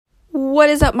What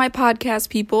is up, my podcast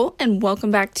people, and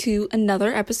welcome back to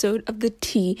another episode of the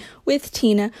Tea with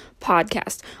Tina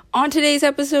podcast. On today's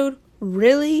episode,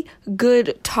 really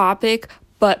good topic,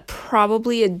 but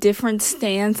probably a different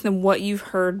stance than what you've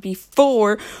heard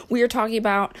before. We are talking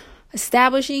about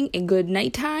establishing a good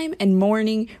nighttime and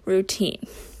morning routine.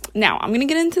 Now, I'm going to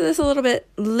get into this a little bit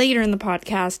later in the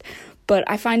podcast, but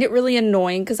I find it really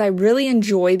annoying because I really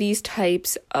enjoy these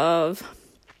types of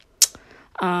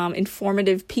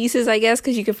informative pieces, I guess,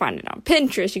 because you can find it on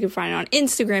Pinterest, you can find it on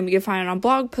Instagram, you can find it on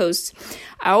blog posts.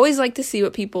 I always like to see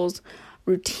what people's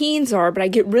routines are, but I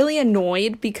get really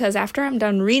annoyed because after I'm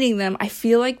done reading them, I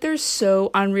feel like they're so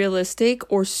unrealistic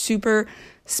or super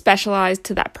specialized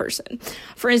to that person.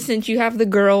 For instance, you have the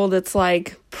girl that's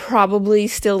like probably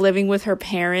still living with her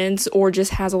parents or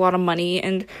just has a lot of money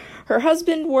and her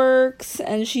husband works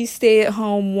and she's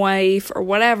stay-at-home wife or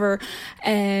whatever,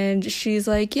 and she's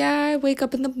like, yeah, I wake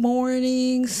up in the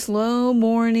morning, slow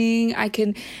morning, I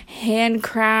can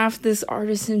handcraft this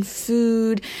artisan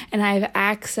food, and I have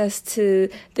access to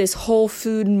this whole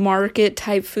food market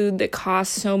type food that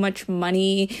costs so much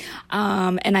money,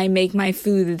 and I make my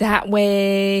food that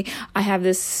way. I have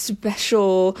this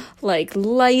special like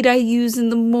light I use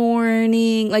in the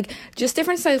morning, like just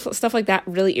different stuff like that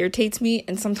really irritates me,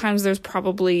 and sometimes there's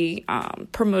probably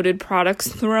promoted products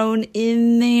thrown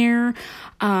in there,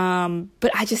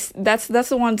 but I just that's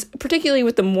the ones, particularly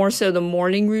with the more so the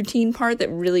morning routine part, that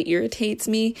really irritates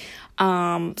me.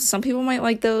 Some people might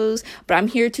like those, but I'm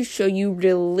here to show you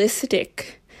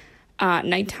realistic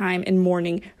nighttime and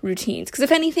morning routines, because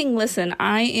if anything, listen,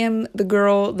 I am the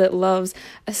girl that loves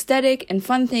aesthetic and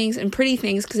fun things and pretty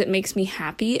things because it makes me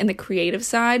happy and the creative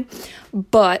side,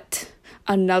 but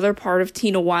another part of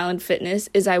Tina Wyland Fitness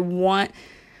is I want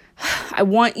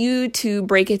you to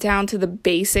break it down to the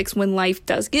basics when life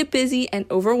does get busy and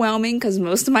overwhelming, because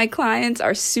most of my clients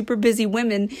are super busy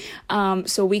women,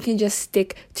 so we can just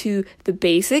stick to the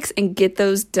basics and get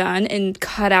those done and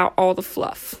cut out all the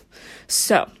fluff.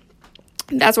 So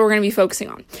that's what we're going to be focusing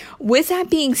on. With that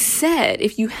being said,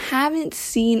 if you haven't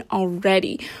seen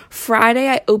already, Friday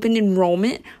I opened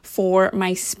enrollment for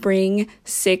my spring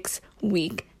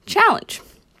 6-week challenge.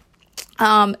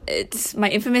 It's my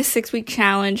infamous 6-week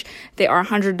challenge. They are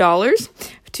 $100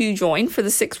 to join for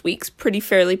the 6 weeks, pretty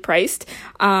fairly priced.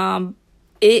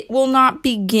 It will not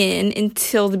begin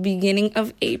until the beginning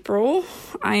of April.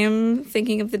 I am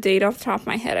thinking of the date off the top of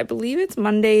my head. I believe it's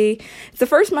Monday. It's the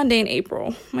first Monday in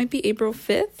April. Might be April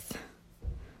 5th.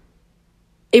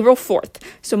 April 4th.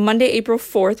 So Monday, April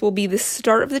 4th will be the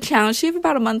start of the challenge. So you have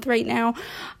about a month right now,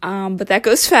 but that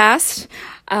goes fast.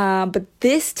 But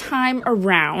this time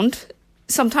around,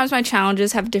 sometimes my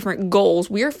challenges have different goals.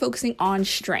 We are focusing on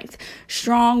strength,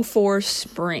 strong for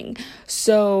spring.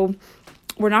 So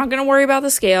we're not going to worry about the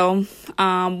scale.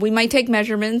 We might take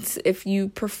measurements if you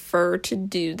prefer to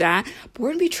do that, but we're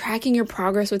going to be tracking your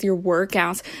progress with your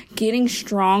workouts, getting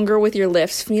stronger with your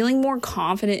lifts, feeling more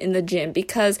confident in the gym,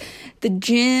 because the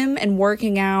gym and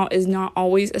working out is not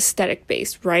always aesthetic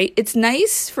based, right? It's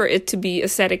nice for it to be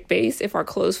aesthetic based if our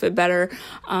clothes fit better,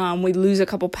 we lose a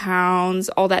couple pounds,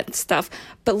 all that stuff.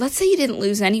 But let's say you didn't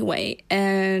lose any weight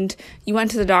and you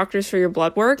went to the doctors for your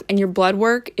blood work and your blood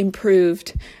work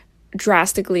improved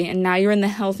drastically, and now you're in the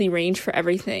healthy range for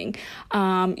everything.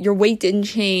 Your weight didn't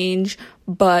change,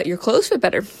 but your clothes fit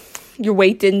better. Your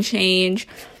weight didn't change,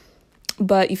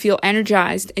 but you feel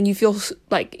energized and you feel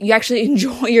like you actually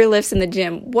enjoy your lifts in the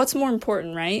gym. What's more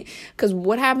important, right? Because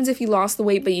what happens if you lost the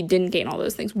weight but you didn't gain all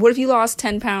those things? What if you lost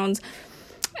 10 pounds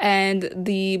and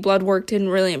the blood work didn't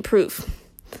really improve?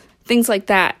 Things like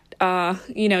that.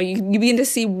 You begin to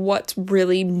see what's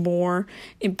really more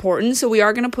important. So we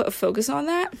are going to put a focus on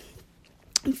that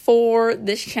for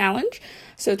this challenge.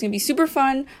 So it's going to be super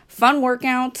fun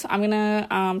workout. I'm going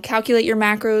to calculate your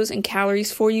macros and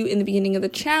calories for you in the beginning of the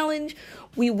challenge.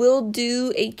 We will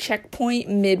do a checkpoint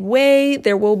midway.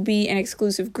 There will be an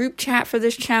exclusive group chat for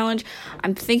this challenge.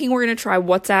 I'm thinking we're going to try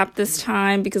WhatsApp this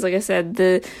time because, like I said,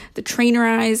 the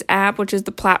Trainerize app, which is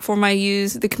the platform I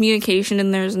use, the communication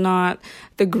in there is not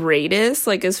the greatest,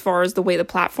 like as far as the way the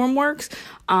platform works.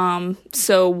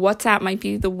 So WhatsApp might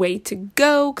be the way to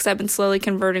go because I've been slowly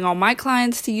converting all my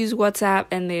clients to use WhatsApp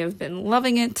and they have been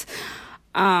loving it.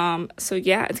 So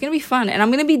yeah, it's going to be fun. And I'm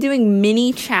going to be doing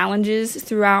mini challenges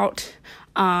throughout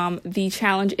the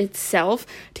challenge itself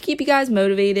to keep you guys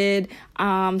motivated.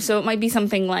 So it might be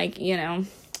something like,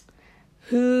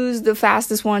 who's the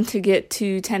fastest one to get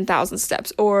to 10,000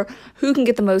 steps, or who can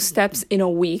get the most steps in a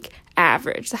week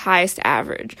average, the highest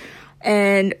average.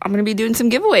 And I'm going to be doing some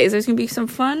giveaways. There's going to be some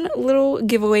fun little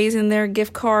giveaways in there,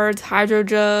 gift cards, hydro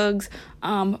jugs,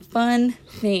 fun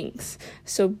things.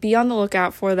 So be on the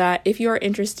lookout for that. If you are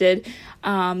interested,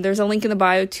 there's a link in the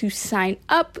bio to sign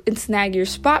up and snag your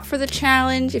spot for the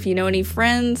challenge. If you know any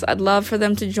friends, I'd love for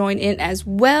them to join in as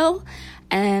well.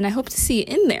 And I hope to see you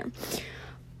in there.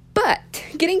 But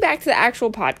getting back to the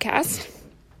actual podcast,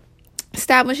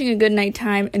 establishing a good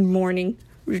nighttime and morning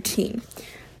routine.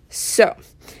 So,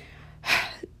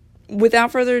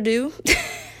 without further ado,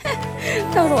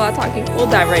 that was a lot of talking. We'll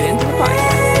dive right into the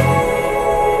podcast.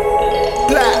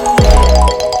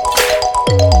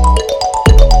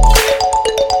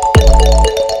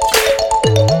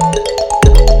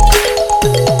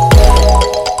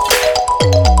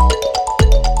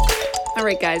 All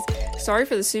right, guys. Sorry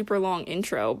for the super long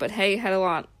intro, but hey, had a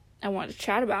lot I wanted to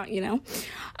chat about,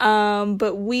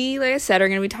 but we, like I said, are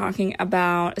going to be talking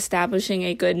about establishing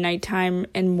a good nighttime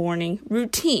and morning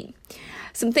routine.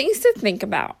 Some things to think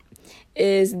about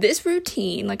is this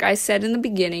routine, like I said in the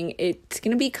beginning, it's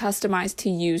going to be customized to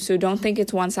you, so don't think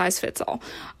it's one size fits all.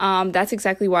 That's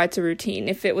exactly why it's a routine.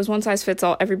 If it was one size fits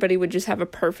all, everybody would just have a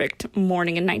perfect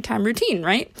morning and nighttime routine,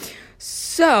 right?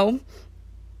 So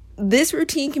this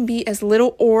routine can be as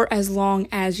little or as long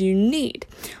as you need.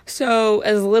 So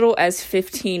as little as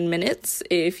 15 minutes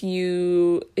if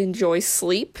you enjoy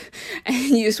sleep and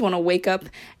you just want to wake up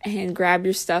and grab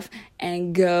your stuff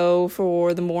and go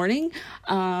for the morning.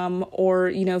 Or,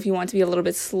 if you want to be a little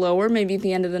bit slower, maybe at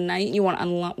the end of the night, you want to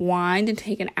unwind and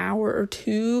take an hour or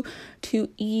two to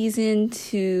ease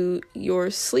into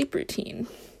your sleep routine.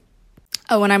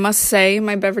 Oh, and I must say,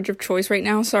 my beverage of choice right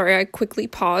now, sorry, I quickly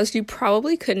paused. You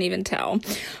probably couldn't even tell,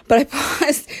 but I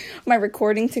paused my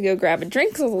recording to go grab a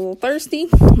drink because I was a little thirsty.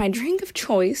 My drink of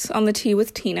choice on the Tea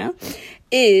with Tina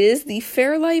is the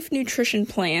Fairlife Nutrition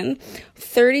Plan,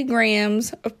 30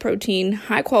 grams of protein,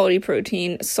 high quality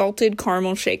protein, salted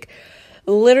caramel shake.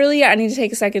 Literally, I need to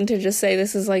take a second to just say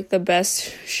this is like the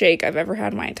best shake I've ever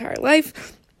had in my entire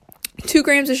life. 2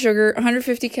 grams of sugar,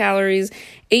 150 calories,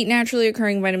 8 naturally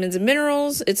occurring vitamins and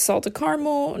minerals. It's salted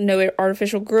caramel, no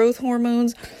artificial growth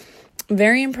hormones.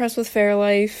 Very impressed with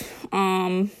Fairlife.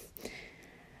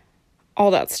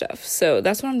 All that stuff. So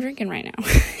that's what I'm drinking right now.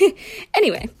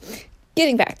 Anyway,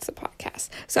 getting back to the podcast.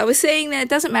 So I was saying that it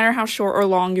doesn't matter how short or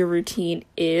long your routine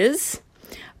is,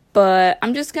 but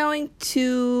I'm just going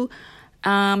to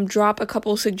drop a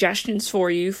couple suggestions for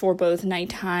you for both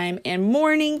nighttime and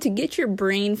morning to get your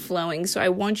brain flowing. So I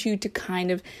want you to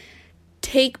kind of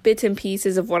take bits and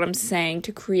pieces of what I'm saying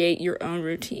to create your own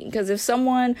routine. Because if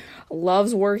someone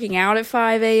loves working out at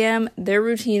 5 a.m., their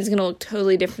routine is going to look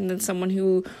totally different than someone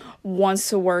who wants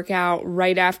to work out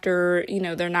right after,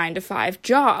 their 9 to 5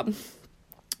 job.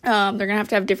 They're going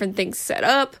to have different things set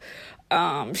up.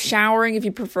 Showering, if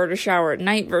you prefer to shower at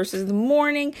night versus the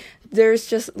morning, there's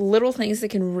just little things that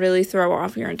can really throw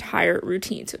off your entire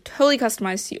routine. So totally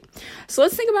customized to you. So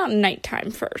let's think about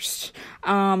nighttime first.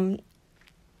 Number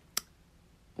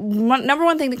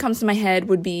one thing that comes to my head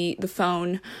would be the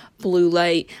phone, blue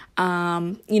light.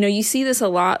 You see this a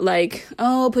lot, like,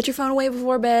 put your phone away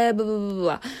before bed, blah, blah, blah,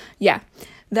 blah. Yeah,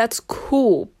 that's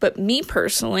cool. But me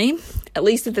personally, at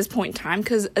least at this point in time,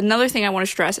 because another thing I want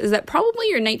to stress is that probably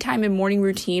your nighttime and morning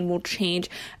routine will change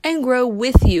and grow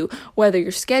with you, whether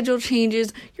your schedule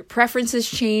changes, your preferences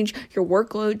change, your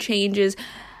workload changes,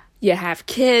 you have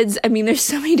kids. I mean, there's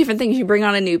so many different things. You bring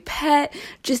on a new pet,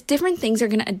 just different things are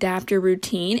going to adapt your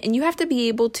routine, and you have to be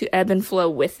able to ebb and flow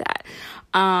with that.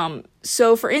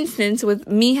 So for instance, with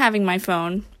me having my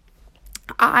phone,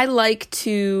 I like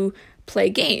to play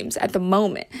games at the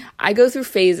moment. I go through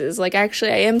phases. Like,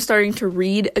 actually, I am starting to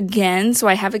read again, so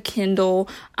I have a Kindle.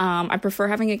 I prefer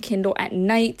having a Kindle at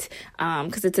night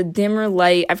because it's a dimmer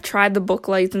light. I've tried the book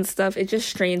lights and stuff. It just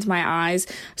strains my eyes.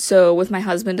 So with my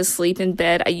husband asleep in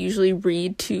bed, I usually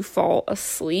read to fall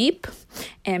asleep.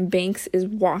 And Banks is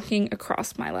walking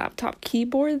across my laptop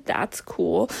keyboard. That's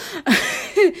cool.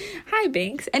 Hi,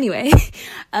 Banks. Anyway,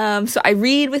 so I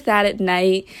read with that at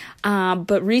night.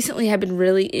 But recently I've been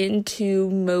really into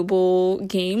mobile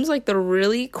games, like the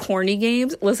really corny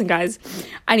games. Listen, guys,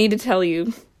 I need to tell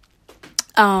you,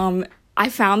 I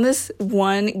found this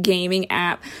one gaming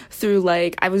app through,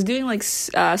 I was doing,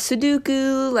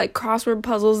 Sudoku, crossword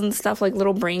puzzles and stuff,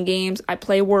 little brain games. I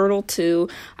play Wordle, too.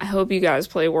 I hope you guys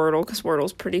play Wordle, because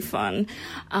Wordle's pretty fun.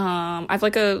 I have,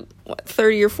 a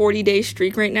 30 or 40 day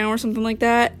streak right now or something like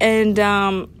that, and,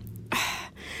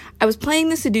 I was playing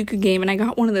the Sudoku game and I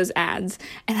got one of those ads,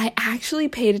 and I actually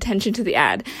paid attention to the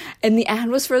ad, and the ad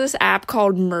was for this app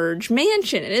called Merge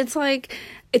Mansion, and it's like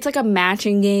a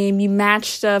matching game. You match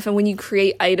stuff, and when you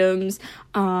create items,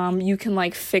 you can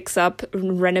like fix up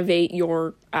and renovate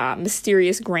your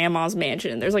mysterious grandma's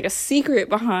mansion. And there's like a secret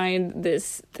behind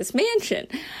this mansion.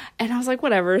 And I was like,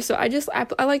 whatever. So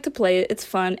I like to play it. It's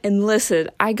fun. And listen,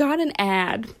 I got an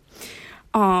ad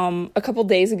a couple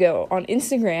days ago on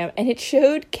Instagram, and it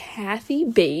showed Kathy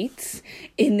Bates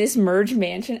in this Merge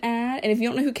Mansion ad. And if you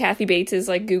don't know who Kathy Bates is,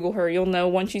 like, Google her. You'll know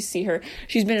once you see her.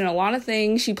 She's been in a lot of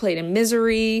things. She played in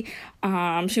Misery.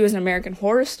 She was in American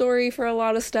Horror Story for a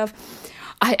lot of stuff.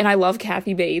 I love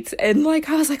Kathy Bates, and like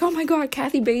I was like, oh my god,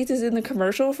 Kathy Bates is in the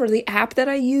commercial for the app that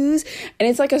I use, and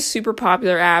it's like a super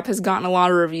popular app, has gotten a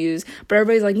lot of reviews, but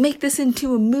everybody's like, make this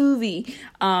into a movie.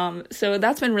 So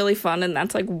that's been really fun, and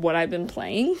that's like what I've been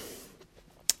playing.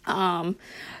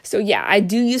 So yeah, I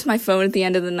do use my phone at the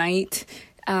end of the night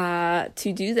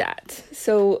to do that.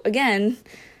 So again,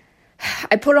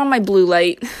 I put on my blue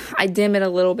light. I dim it a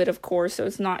little bit, of course, so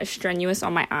it's not as strenuous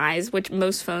on my eyes, which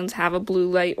most phones have a blue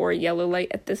light or a yellow light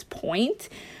at this point.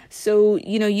 So,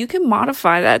 you can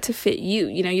modify that to fit you.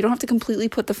 You don't have to completely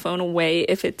put the phone away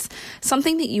if it's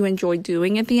something that you enjoy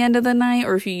doing at the end of the night,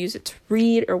 or if you use it to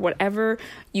read or whatever,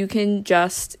 you can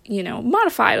just,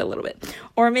 modify it a little bit.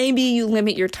 Or maybe you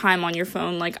limit your time on your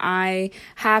phone. Like, I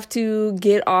have to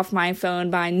get off my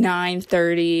phone by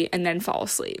 9:30 and then fall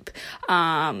asleep.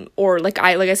 Or like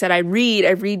I said, I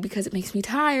read because it makes me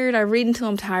tired. I read until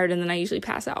I'm tired, and then I usually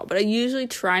pass out. But I usually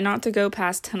try not to go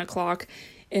past 10 o'clock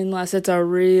unless it's a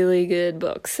really good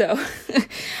book. So,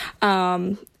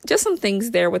 just some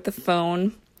things there with the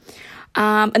phone.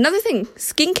 Another thing,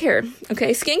 skincare.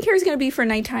 Okay, skincare is going to be for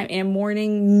nighttime and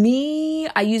morning.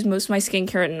 I use most of my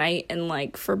skincare at night, and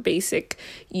like for basic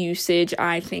usage,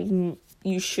 I think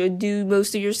you should do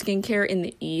most of your skincare in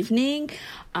the evening.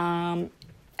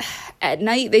 At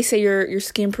night, they say your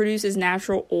skin produces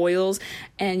natural oils,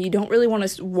 and you don't really want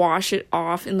to wash it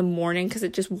off in the morning because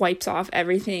it just wipes off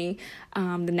everything,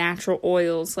 the natural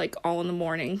oils, like all in the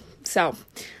morning. So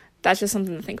that's just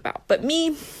something to think about. But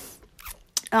me,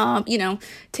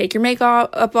 take your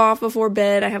makeup off before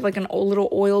bed. I have like an old little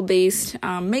oil-based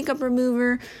makeup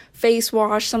remover, face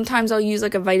wash. Sometimes I'll use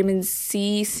like a vitamin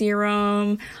C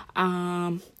serum,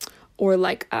 or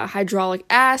like a hyaluronic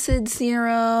acid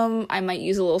serum. I might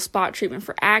use a little spot treatment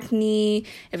for acne.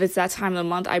 If it's that time of the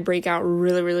month, I break out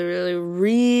really, really, really,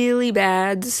 really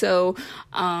bad. So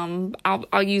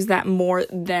I'll use that more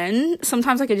then.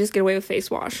 Sometimes I could just get away with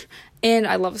face wash. And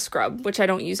I love a scrub, which I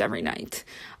don't use every night.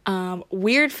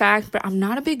 Weird fact, but I'm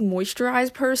not a big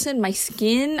moisturized person. My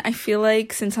skin, I feel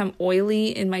like, since I'm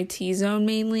oily in my T-zone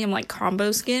mainly, I'm like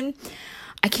combo skin,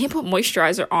 I can't put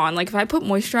moisturizer on. Like, if I put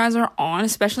moisturizer on,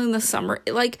 especially in the summer,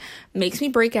 it like makes me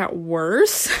break out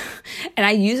worse. And I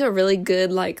use a really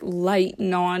good like light,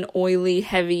 non-oily,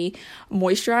 heavy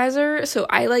moisturizer. So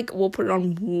I like will put it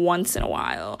on once in a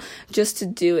while just to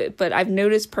do it. But I've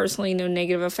noticed personally no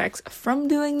negative effects from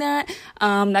doing that.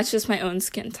 That's just my own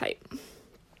skin type.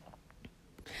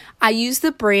 I use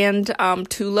the brand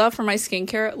Tula for my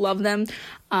skincare. Love them.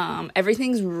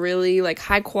 Everything's really like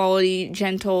high quality,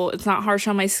 gentle. It's not harsh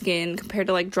on my skin compared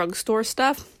to like drugstore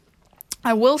stuff.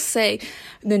 I will say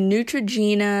the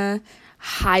Neutrogena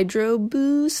Hydro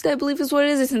Boost, I believe is what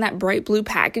it is. It's in that bright blue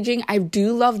packaging. I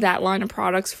do love that line of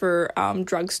products for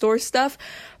drugstore stuff.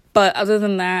 But other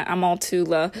than that, I'm all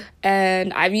Tula.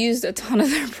 And I've used a ton of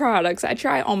their products. I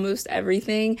try almost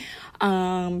everything.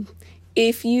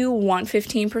 If you want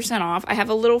 15% off, I have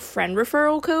a little friend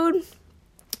referral code.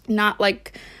 Not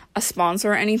like a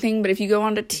sponsor or anything, but if you go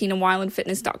onto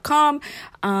TinaWilandFitness.com,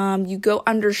 you go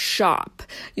under shop,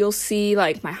 you'll see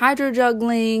like my Hydro Jug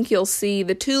link, you'll see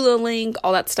the Tula link,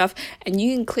 all that stuff, and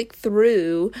you can click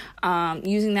through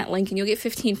using that link and you'll get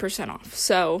 15% off.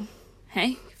 So,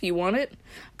 hey, if you want it,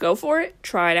 go for it,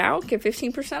 try it out, get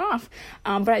 15% off.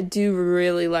 But I do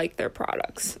really like their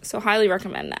products, so highly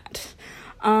recommend that.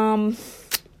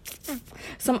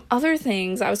 Some other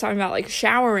things I was talking about, like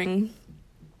showering.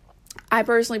 I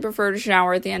personally prefer to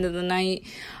shower at the end of the night.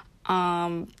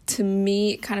 To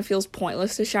me, it kind of feels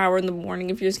pointless to shower in the morning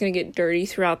if you're just going to get dirty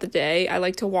throughout the day. I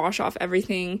like to wash off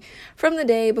everything from the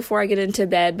day before I get into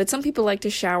bed, but some people like to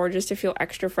shower just to feel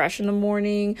extra fresh in the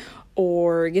morning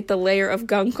or get the layer of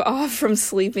gunk off from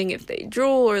sleeping if they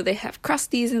drool or they have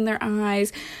crusties in their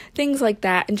eyes, things like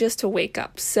that, and just to wake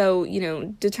up. So,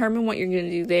 determine what you're going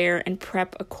to do there and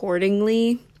prep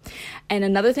accordingly. And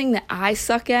another thing that I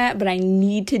suck at, but I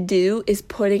need to do, is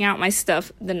putting out my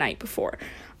stuff the night before.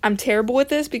 I'm terrible with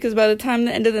this because by the time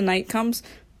the end of the night comes,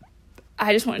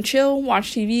 I just want to chill,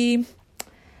 watch TV,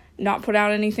 not put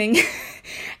out anything,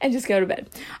 and just go to bed.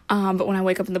 But when I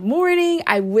wake up in the morning,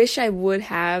 I wish I would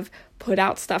have put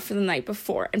out stuff for the night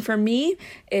before. And for me,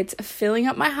 it's filling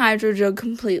up my hydro jug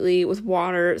completely with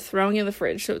water, throwing it in the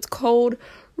fridge so it's cold,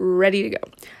 ready to go.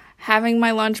 Having my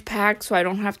lunch packed so I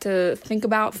don't have to think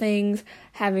about things,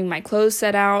 having my clothes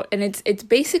set out, and it's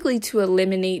basically to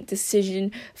eliminate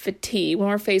decision fatigue when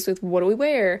we're faced with what do we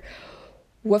wear?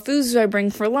 What foods do I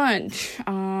bring for lunch?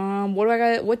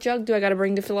 What jug do I got to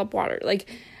bring to fill up water? Like,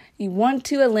 you want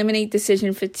to eliminate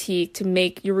decision fatigue to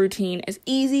make your routine as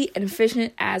easy and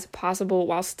efficient as possible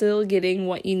while still getting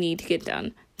what you need to get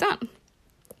done.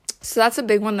 So that's a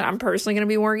big one that I'm personally going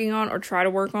to be working on or try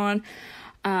to work on.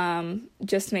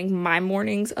 Just to make my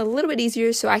mornings a little bit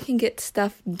easier so I can get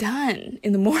stuff done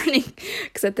in the morning,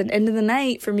 because at the end of the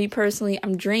night, for me personally,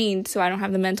 I'm drained, so I don't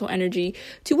have the mental energy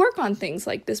to work on things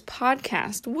like this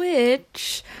podcast,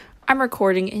 which I'm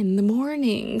recording in the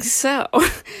morning. So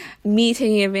me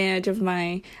taking advantage of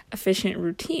my efficient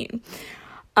routine.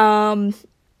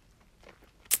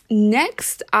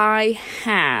 Next I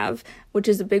have, which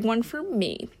is a big one for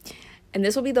me, and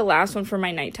this will be the last one for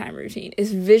my nighttime routine,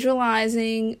 is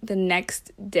visualizing the next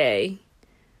day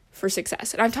for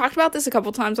success. And I've talked about this a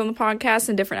couple times on the podcast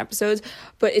in different episodes,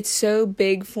 but it's so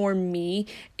big for me.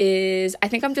 I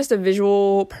think I'm just a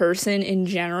visual person in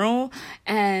general,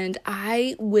 and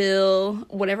I will,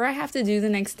 whatever I have to do the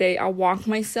next day, I'll walk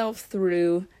myself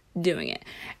through doing it.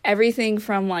 Everything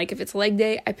from, like, if it's leg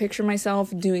day, I picture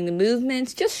myself doing the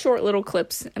movements, just short little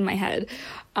clips in my head.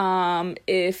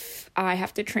 If I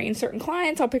have to train certain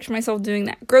clients, I'll picture myself doing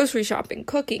that. Grocery shopping,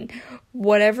 cooking,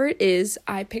 whatever it is,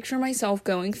 I picture myself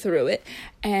going through it.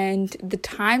 And the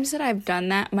times that I've done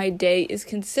that, my day is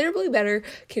considerably better,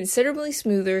 considerably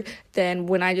smoother than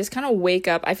when I just kind of wake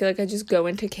up. I feel like I just go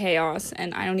into chaos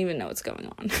and I don't even know what's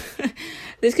going on.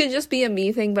 This could just be a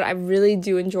me thing, but I really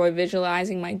do enjoy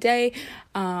visualizing my day.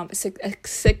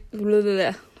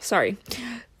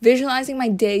 Visualizing my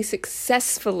day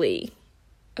successfully.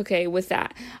 Okay, with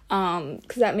that,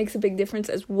 because that makes a big difference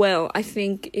as well. I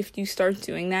think if you start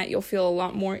doing that, you'll feel a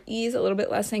lot more ease, a little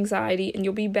bit less anxiety, and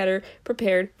you'll be better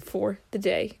prepared for the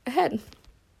day ahead.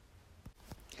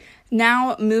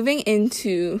 Now, moving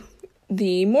into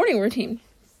the morning routine.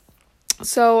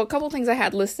 So, a couple things I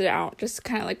had listed out, just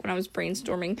kind of like when I was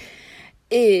brainstorming,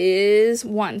 is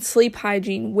 1, sleep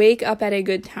hygiene. Wake up at a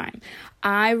good time.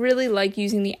 I really like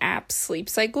using the app Sleep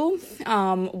Cycle.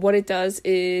 What it does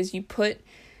is you put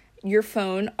your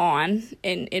phone on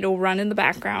and it'll run in the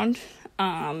background,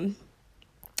 and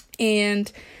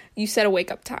you set a wake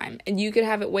up time, and you could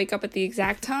have it wake up at the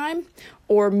exact time,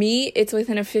 or me, it's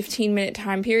within a 15-minute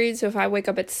time period. So if I wake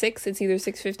up at 6, it's either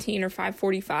 6:15 or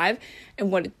 5:45,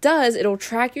 and what it does, it'll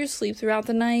track your sleep throughout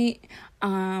the night,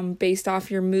 based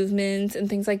off your movements and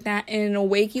things like that, and it'll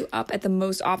wake you up at the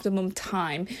most optimum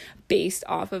time based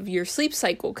off of your sleep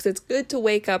cycle, because it's good to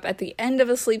wake up at the end of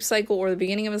a sleep cycle or the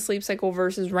beginning of a sleep cycle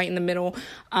versus right in the middle.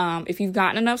 If you've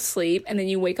gotten enough sleep and then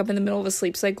you wake up in the middle of a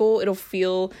sleep cycle, you'll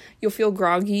feel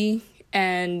groggy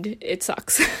and it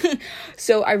sucks.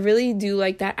 So I really do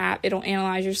like that app. It'll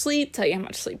analyze your sleep, tell you how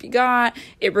much sleep you got.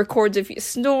 It records if you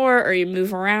snore or you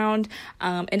move around,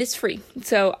 and it's free.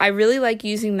 So I really like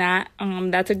using that.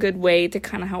 That's a good way to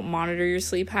kind of help monitor your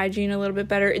sleep hygiene a little bit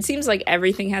better. It seems like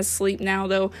everything has sleep now,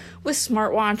 though, with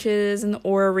smartwatches and the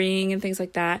Oura Ring and things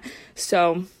like that.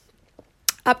 So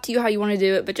up to you how you want to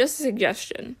do it, but just a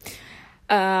suggestion.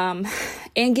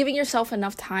 And giving yourself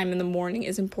enough time in the morning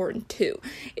is important too.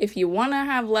 If you want to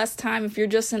have less time, if you're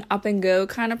just an up and go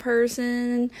kind of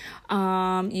person,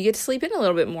 you get to sleep in a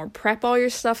little bit more. Prep all your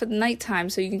stuff at nighttime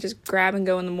so you can just grab and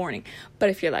go in the morning. But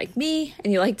if you're like me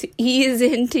and you like to ease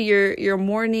into your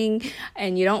morning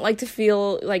and you don't like to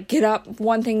feel like get up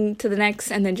one thing to the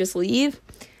next and then just leave,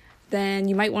 then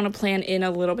you might want to plan in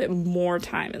a little bit more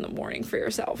time in the morning for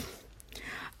yourself.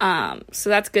 So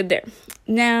that's good there.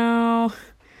 Now,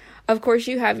 of course,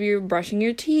 you have your brushing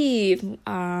your teeth,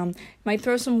 might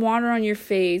throw some water on your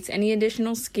face, any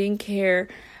additional skincare,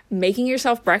 making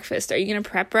yourself breakfast. Are you going to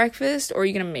prep breakfast or are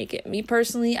you going to make it? Me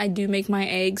personally, I do make my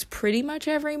eggs pretty much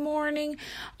every morning.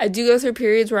 I do go through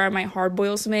periods where I might hard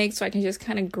boil some eggs so I can just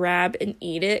kind of grab and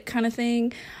eat it kind of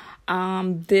thing.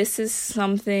 This is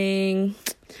something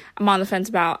I'm on the fence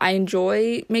about. I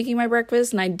enjoy making my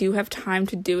breakfast and I do have time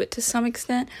to do it to some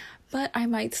extent, but I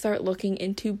might start looking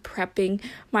into prepping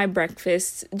my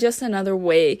breakfast, just another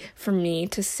way for me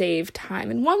to save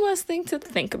time. And one last thing to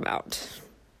think about.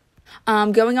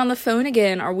 Going on the phone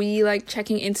again. Are we like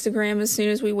checking Instagram as soon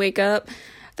as we wake up?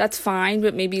 that's fine,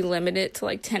 but maybe limit it to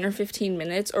like 10 or 15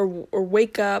 minutes, or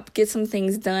wake up, get some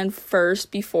things done first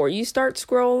before you start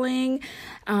scrolling.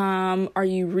 Are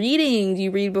you reading? Do you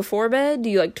read before bed?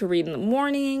 Do you like to read in the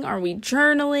morning? Are we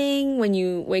journaling when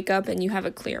you wake up and you have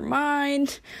a clear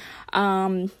mind?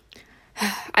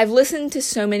 I've listened to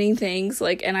so many things,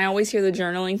 and I always hear the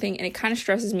journaling thing, and it kind of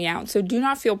stresses me out. So do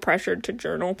not feel pressured to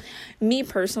journal. Me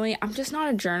personally, I'm just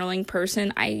not a journaling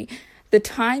person. The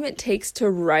time it takes to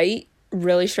write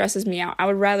really stresses me out. I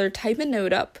would rather type a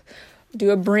note up, do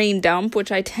a brain dump, which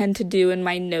I tend to do in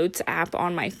my notes app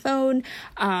on my phone,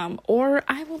 or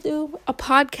I will do a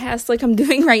podcast like I'm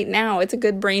doing right now. It's a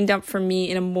good brain dump for me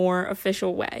in a more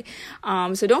official way.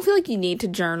 So don't feel like you need to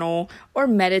journal or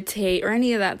meditate or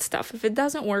any of that stuff. If it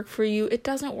doesn't work for you, it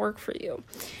doesn't work for you.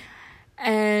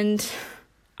 And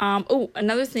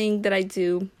another thing that I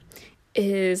do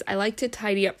is I like to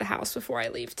tidy up the house before I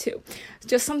leave too.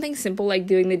 Just something simple like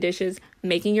doing the dishes,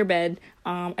 making your bed.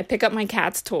 I pick up my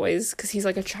cat's toys because he's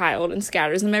like a child and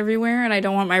scatters them everywhere, and I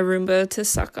don't want my Roomba to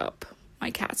suck up my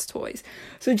cat's toys.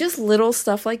 So just little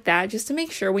stuff like that, just to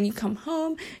make sure when you come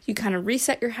home, you kind of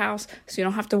reset your house so you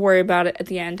don't have to worry about it at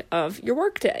the end of your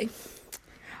workday.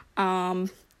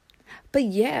 But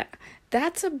yeah,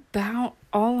 that's about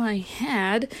all I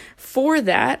had for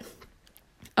that.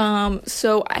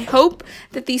 So I hope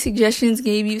that these suggestions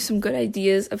gave you some good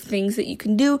ideas of things that you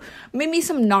can do, maybe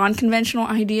some non-conventional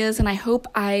ideas, and I hope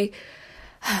I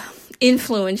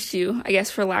influenced you, I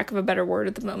guess for lack of a better word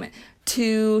at the moment,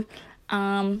 to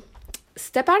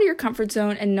step out of your comfort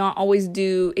zone and not always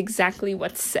do exactly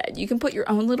what's said. You can put your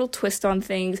own little twist on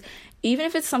things, even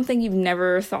if it's something you've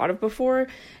never thought of before.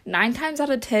 9 times out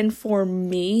of 10 for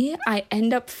me, I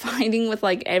end up finding with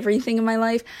everything in my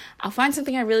life, I'll find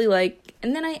something I really like,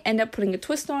 and then I end up putting a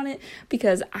twist on it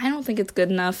because I don't think it's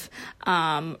good enough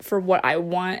for what I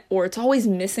want, or it's always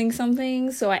missing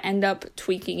something, so I end up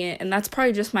tweaking it, and that's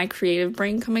probably just my creative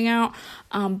brain coming out.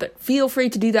 But feel free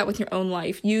to do that with your own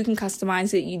life. You can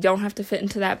customize it. You don't have to fit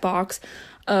into that box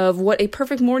of what a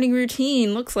perfect morning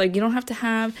routine looks like. You don't have to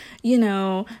have,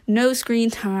 no screen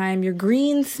time, your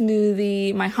green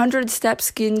smoothie, my 100-step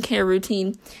skincare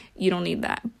routine. You don't need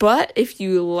that. But if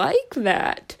you like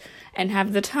that and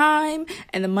have the time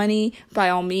and the money, by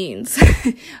all means.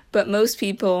 But most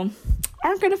people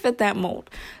aren't going to fit that mold.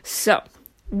 So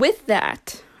with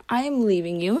that, I am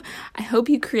leaving you. I hope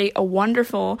you create a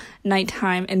wonderful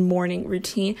nighttime and morning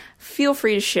routine. Feel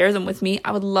free to share them with me.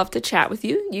 I would love to chat with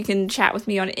you. You can chat with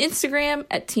me on Instagram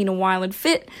at Tina Weiland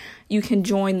Fit. You can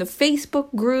join the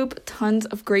Facebook group. Tons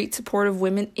of great supportive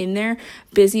women in there.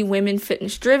 Busy women,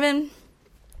 fitness driven.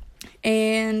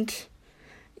 And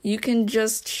you can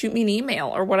just shoot me an email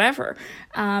or whatever.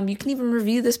 You can even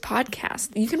review this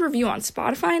podcast. You can review on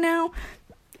Spotify now.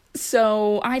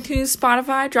 So iTunes,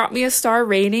 Spotify, drop me a star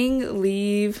rating,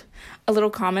 leave a little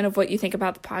comment of what you think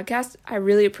about the podcast. I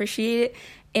really appreciate it.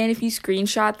 And if you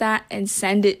screenshot that and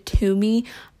send it to me,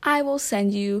 I will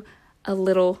send you a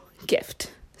little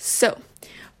gift. So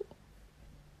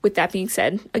with that being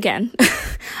said, again,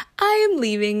 I am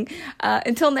leaving.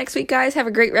 Until next week, guys, have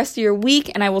a great rest of your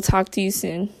week, and I will talk to you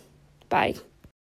soon. Bye.